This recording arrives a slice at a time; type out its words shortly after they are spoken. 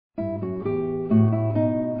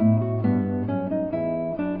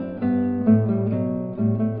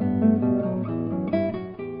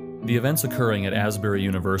The events occurring at Asbury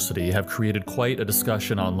University have created quite a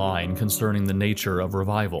discussion online concerning the nature of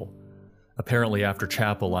revival. Apparently, after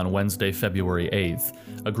chapel on Wednesday, February 8th,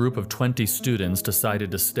 a group of 20 students decided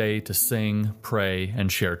to stay to sing, pray, and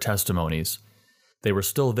share testimonies. They were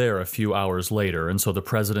still there a few hours later, and so the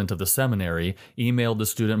president of the seminary emailed the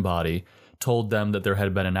student body, told them that there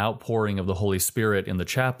had been an outpouring of the Holy Spirit in the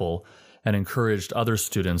chapel, and encouraged other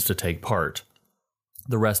students to take part.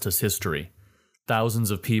 The rest is history.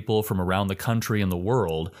 Thousands of people from around the country and the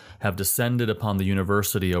world have descended upon the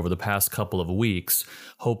university over the past couple of weeks,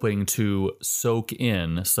 hoping to soak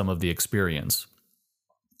in some of the experience.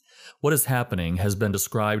 What is happening has been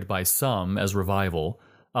described by some as revival,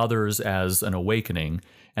 others as an awakening,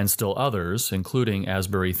 and still others, including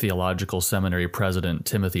Asbury Theological Seminary President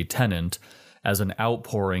Timothy Tennant, as an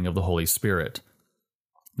outpouring of the Holy Spirit.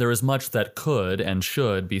 There is much that could and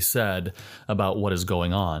should be said about what is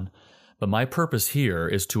going on, but my purpose here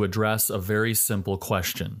is to address a very simple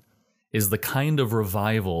question. Is the kind of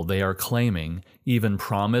revival they are claiming even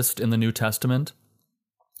promised in the New Testament?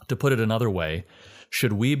 To put it another way,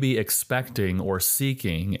 should we be expecting or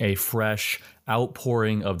seeking a fresh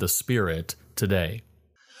outpouring of the Spirit today?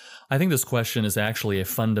 I think this question is actually a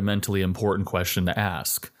fundamentally important question to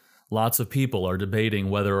ask. Lots of people are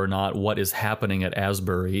debating whether or not what is happening at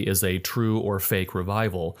Asbury is a true or fake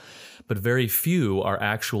revival, but very few are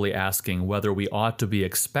actually asking whether we ought to be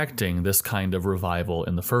expecting this kind of revival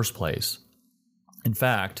in the first place. In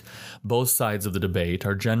fact, both sides of the debate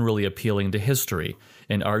are generally appealing to history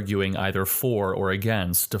and arguing either for or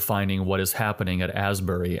against defining what is happening at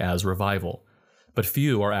Asbury as revival, but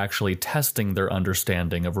few are actually testing their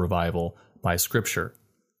understanding of revival by Scripture.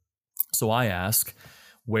 So I ask,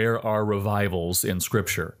 where are revivals in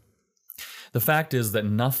Scripture? The fact is that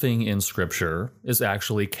nothing in Scripture is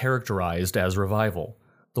actually characterized as revival.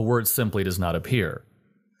 The word simply does not appear.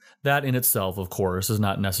 That in itself, of course, is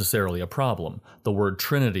not necessarily a problem. The word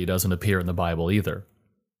Trinity doesn't appear in the Bible either.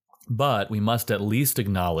 But we must at least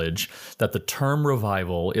acknowledge that the term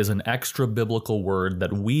revival is an extra-biblical word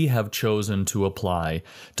that we have chosen to apply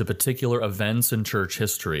to particular events in church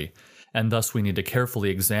history, and thus we need to carefully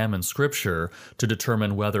examine Scripture to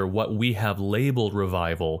determine whether what we have labeled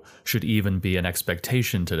revival should even be an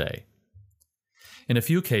expectation today. In a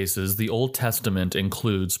few cases, the Old Testament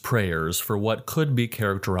includes prayers for what could be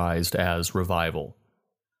characterized as revival.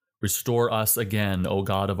 Restore us again, O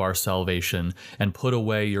God of our salvation, and put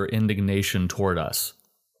away your indignation toward us.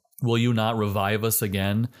 Will you not revive us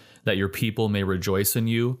again, that your people may rejoice in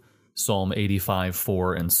you? Psalm 85,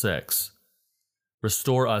 4 and 6.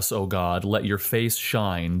 Restore us, O God, let your face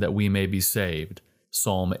shine, that we may be saved.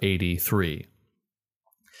 Psalm 83.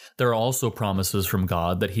 There are also promises from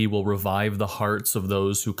God that he will revive the hearts of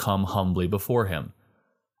those who come humbly before him.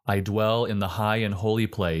 I dwell in the high and holy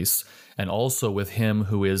place, and also with him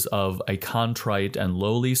who is of a contrite and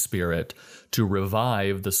lowly spirit, to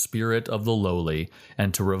revive the spirit of the lowly,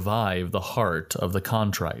 and to revive the heart of the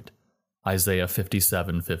contrite. Isaiah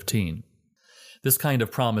 57:15. This kind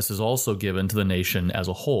of promise is also given to the nation as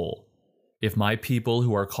a whole. If my people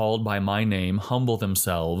who are called by my name humble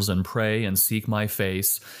themselves and pray and seek my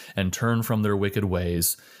face and turn from their wicked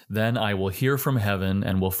ways, then I will hear from heaven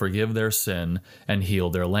and will forgive their sin and heal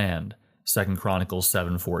their land. 2 Chronicles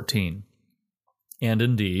 7:14. And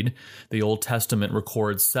indeed, the Old Testament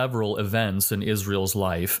records several events in Israel's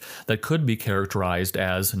life that could be characterized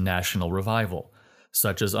as national revival,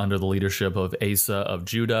 such as under the leadership of Asa of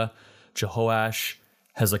Judah, Jehoash,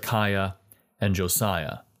 Hezekiah, and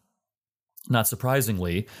Josiah. Not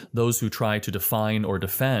surprisingly, those who try to define or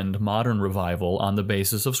defend modern revival on the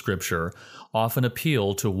basis of Scripture often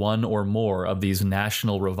appeal to one or more of these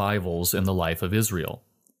national revivals in the life of Israel.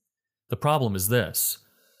 The problem is this: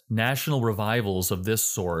 national revivals of this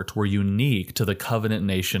sort were unique to the covenant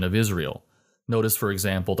nation of Israel. Notice, for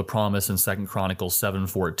example, the promise in 2 Chronicles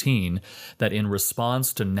 7:14 that in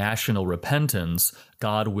response to national repentance,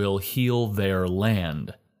 God will heal their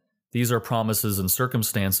land. These are promises and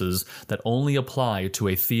circumstances that only apply to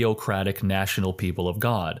a theocratic national people of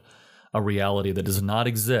God, a reality that does not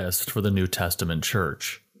exist for the New Testament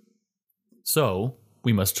church. So,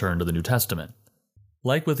 we must turn to the New Testament.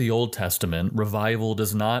 Like with the Old Testament, revival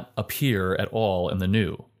does not appear at all in the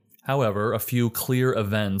New. However, a few clear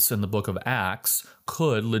events in the book of Acts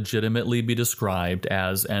could legitimately be described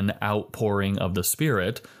as an outpouring of the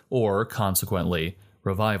Spirit, or, consequently,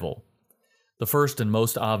 revival. The first and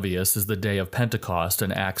most obvious is the day of Pentecost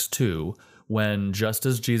in Acts 2, when, just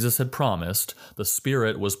as Jesus had promised, the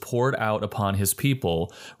Spirit was poured out upon his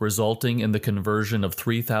people, resulting in the conversion of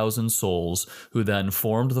 3,000 souls, who then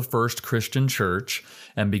formed the first Christian church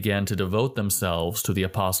and began to devote themselves to the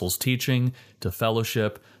apostles' teaching, to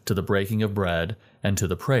fellowship, to the breaking of bread, and to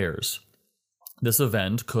the prayers. This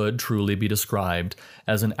event could truly be described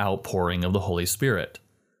as an outpouring of the Holy Spirit.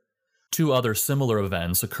 Two other similar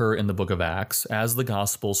events occur in the book of Acts as the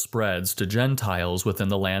gospel spreads to Gentiles within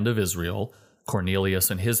the land of Israel,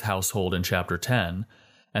 Cornelius and his household in chapter 10,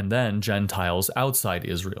 and then Gentiles outside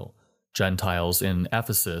Israel, Gentiles in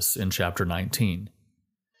Ephesus in chapter 19.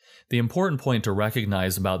 The important point to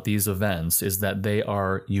recognize about these events is that they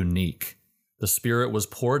are unique. The Spirit was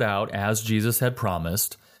poured out as Jesus had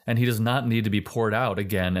promised, and he does not need to be poured out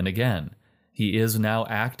again and again. He is now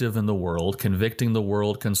active in the world, convicting the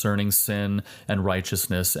world concerning sin and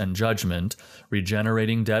righteousness and judgment,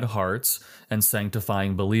 regenerating dead hearts, and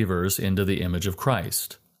sanctifying believers into the image of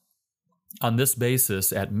Christ. On this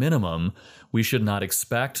basis, at minimum, we should not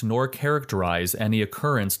expect nor characterize any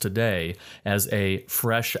occurrence today as a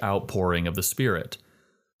fresh outpouring of the Spirit.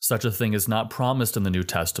 Such a thing is not promised in the New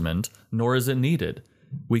Testament, nor is it needed.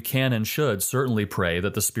 We can and should certainly pray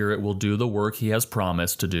that the Spirit will do the work he has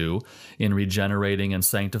promised to do in regenerating and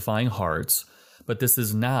sanctifying hearts, but this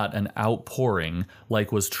is not an outpouring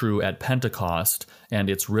like was true at Pentecost and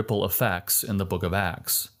its ripple effects in the book of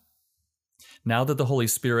Acts. Now that the Holy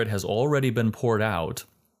Spirit has already been poured out,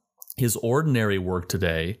 his ordinary work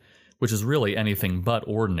today, which is really anything but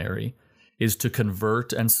ordinary, is to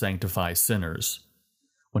convert and sanctify sinners.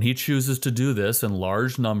 When he chooses to do this in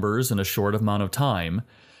large numbers in a short amount of time,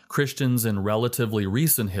 Christians in relatively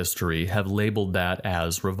recent history have labeled that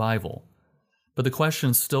as revival. But the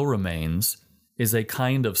question still remains, is a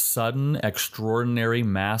kind of sudden, extraordinary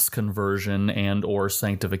mass conversion and/or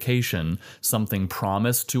sanctification something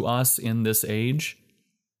promised to us in this age?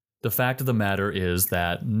 The fact of the matter is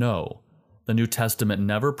that no, the New Testament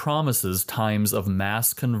never promises times of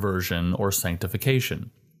mass conversion or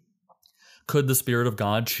sanctification. Could the Spirit of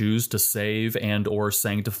God choose to save and/or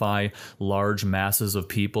sanctify large masses of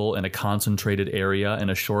people in a concentrated area in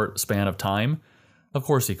a short span of time? Of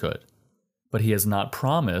course he could. But he has not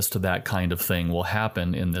promised that kind of thing will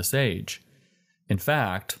happen in this age. In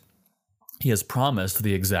fact, he has promised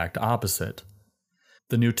the exact opposite.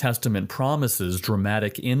 The New Testament promises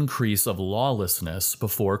dramatic increase of lawlessness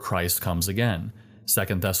before Christ comes again,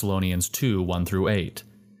 2 Thessalonians 2, 1-8.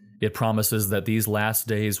 It promises that these last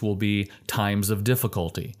days will be times of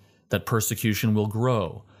difficulty, that persecution will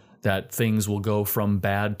grow, that things will go from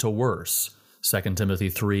bad to worse, 2 Timothy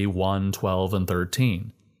 3, 1, 12, and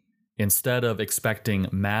 13. Instead of expecting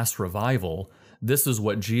mass revival, this is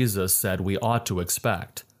what Jesus said we ought to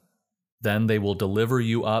expect. Then they will deliver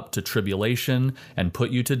you up to tribulation and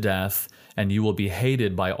put you to death, and you will be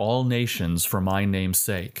hated by all nations for my name's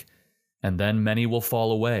sake. And then many will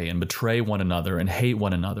fall away and betray one another and hate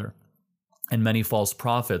one another. And many false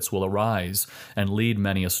prophets will arise and lead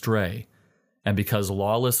many astray. And because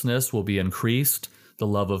lawlessness will be increased, the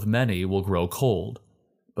love of many will grow cold.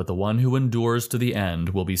 But the one who endures to the end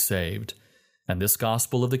will be saved. And this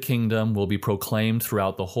gospel of the kingdom will be proclaimed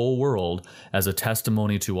throughout the whole world as a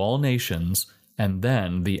testimony to all nations, and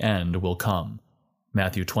then the end will come.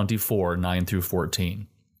 Matthew 24, 9-14.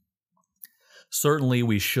 Certainly,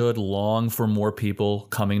 we should long for more people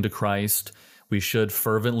coming to Christ. We should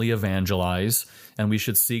fervently evangelize, and we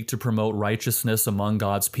should seek to promote righteousness among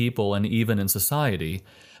God's people and even in society,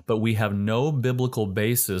 but we have no biblical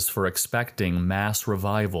basis for expecting mass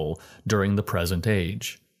revival during the present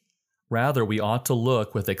age. Rather, we ought to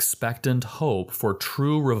look with expectant hope for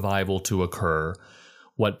true revival to occur,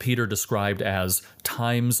 what Peter described as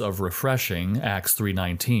times of refreshing, Acts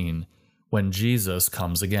 3:19, when Jesus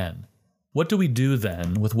comes again. What do we do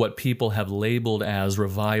then with what people have labeled as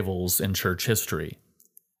revivals in church history?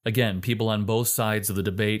 Again, people on both sides of the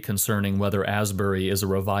debate concerning whether Asbury is a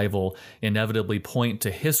revival inevitably point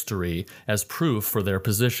to history as proof for their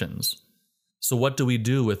positions. So what do we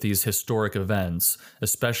do with these historic events,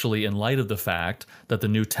 especially in light of the fact that the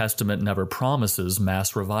New Testament never promises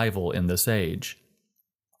mass revival in this age?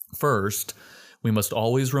 First, we must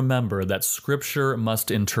always remember that Scripture must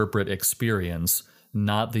interpret experience,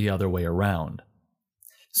 not the other way around.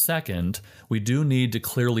 Second, we do need to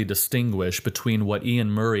clearly distinguish between what Ian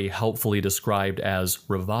Murray helpfully described as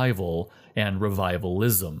revival and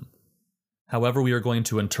revivalism. However we are going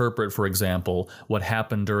to interpret, for example, what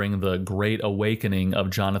happened during the Great Awakening of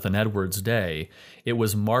Jonathan Edwards' day, it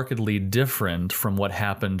was markedly different from what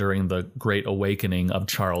happened during the Great Awakening of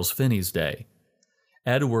Charles Finney's day.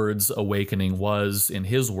 Edward's awakening was, in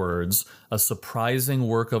his words, a surprising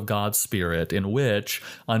work of God's Spirit in which,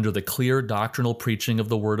 under the clear doctrinal preaching of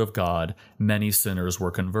the Word of God, many sinners were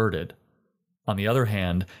converted. On the other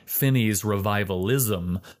hand, Finney's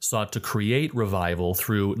revivalism sought to create revival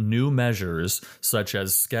through new measures such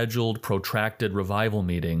as scheduled, protracted revival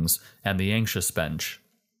meetings and the anxious bench.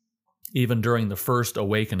 Even during the First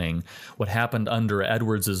Awakening, what happened under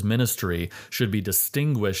Edwards's ministry should be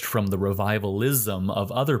distinguished from the revivalism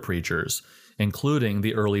of other preachers, including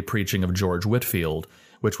the early preaching of George Whitefield,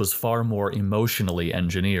 which was far more emotionally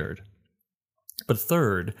engineered. But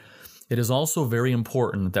third, it is also very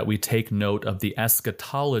important that we take note of the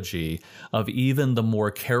eschatology of even the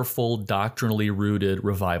more careful, doctrinally rooted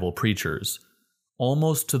revival preachers.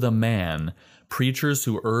 Almost to the man, preachers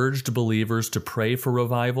who urged believers to pray for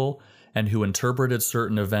revival and who interpreted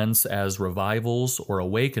certain events as revivals or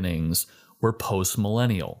awakenings were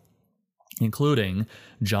postmillennial, including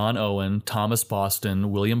John Owen, Thomas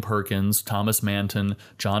Boston, William Perkins, Thomas Manton,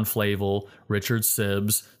 John Flavel, Richard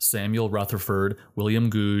Sibbes, Samuel Rutherford, William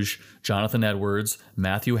Gouge, Jonathan Edwards,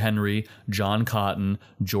 Matthew Henry, John Cotton,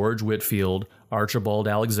 George Whitefield, Archibald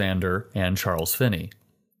Alexander, and Charles Finney.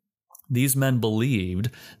 These men believed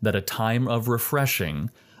that a time of refreshing,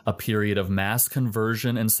 a period of mass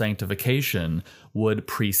conversion and sanctification, would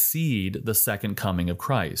precede the second coming of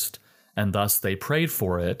Christ, and thus they prayed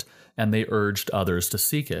for it, and they urged others to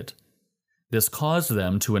seek it. This caused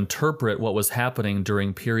them to interpret what was happening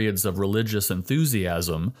during periods of religious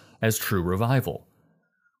enthusiasm as true revival.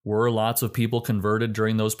 Were lots of people converted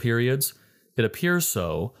during those periods? It appears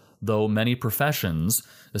so, though many professions,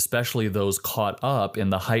 especially those caught up in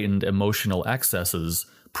the heightened emotional excesses,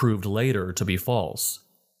 proved later to be false.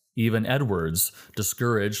 Even Edwards,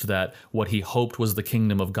 discouraged that what he hoped was the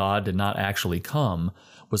kingdom of God did not actually come,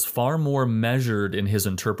 was far more measured in his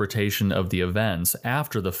interpretation of the events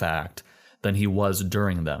after the fact than he was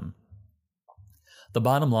during them. The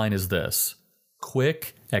bottom line is this: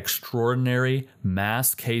 quick, extraordinary,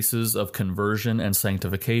 mass cases of conversion and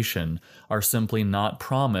sanctification are simply not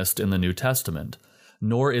promised in the New Testament,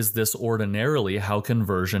 nor is this ordinarily how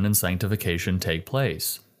conversion and sanctification take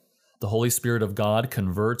place. The Holy Spirit of God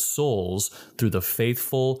converts souls through the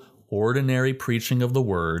faithful, ordinary preaching of the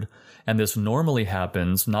Word, and this normally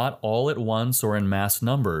happens not all at once or in mass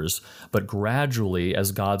numbers, but gradually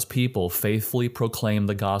as God's people faithfully proclaim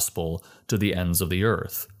the gospel to the ends of the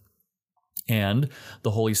earth. And the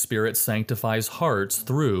Holy Spirit sanctifies hearts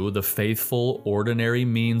through the faithful, ordinary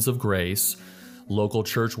means of grace, local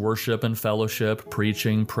church worship and fellowship,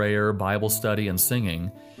 preaching, prayer, Bible study, and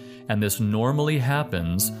singing. And this normally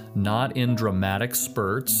happens not in dramatic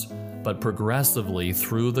spurts, but progressively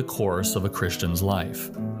through the course of a Christian's life.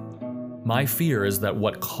 My fear is that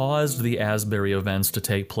what caused the Asbury events to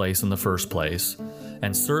take place in the first place,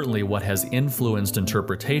 and certainly what has influenced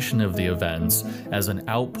interpretation of the events as an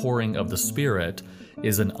outpouring of the Spirit,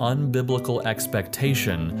 is an unbiblical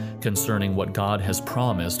expectation concerning what God has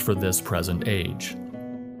promised for this present age.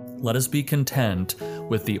 Let us be content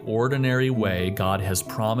with the ordinary way God has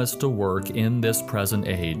promised to work in this present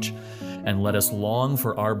age, and let us long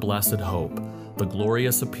for our blessed hope, the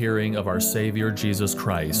glorious appearing of our Savior Jesus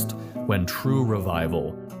Christ, when true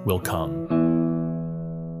revival will come.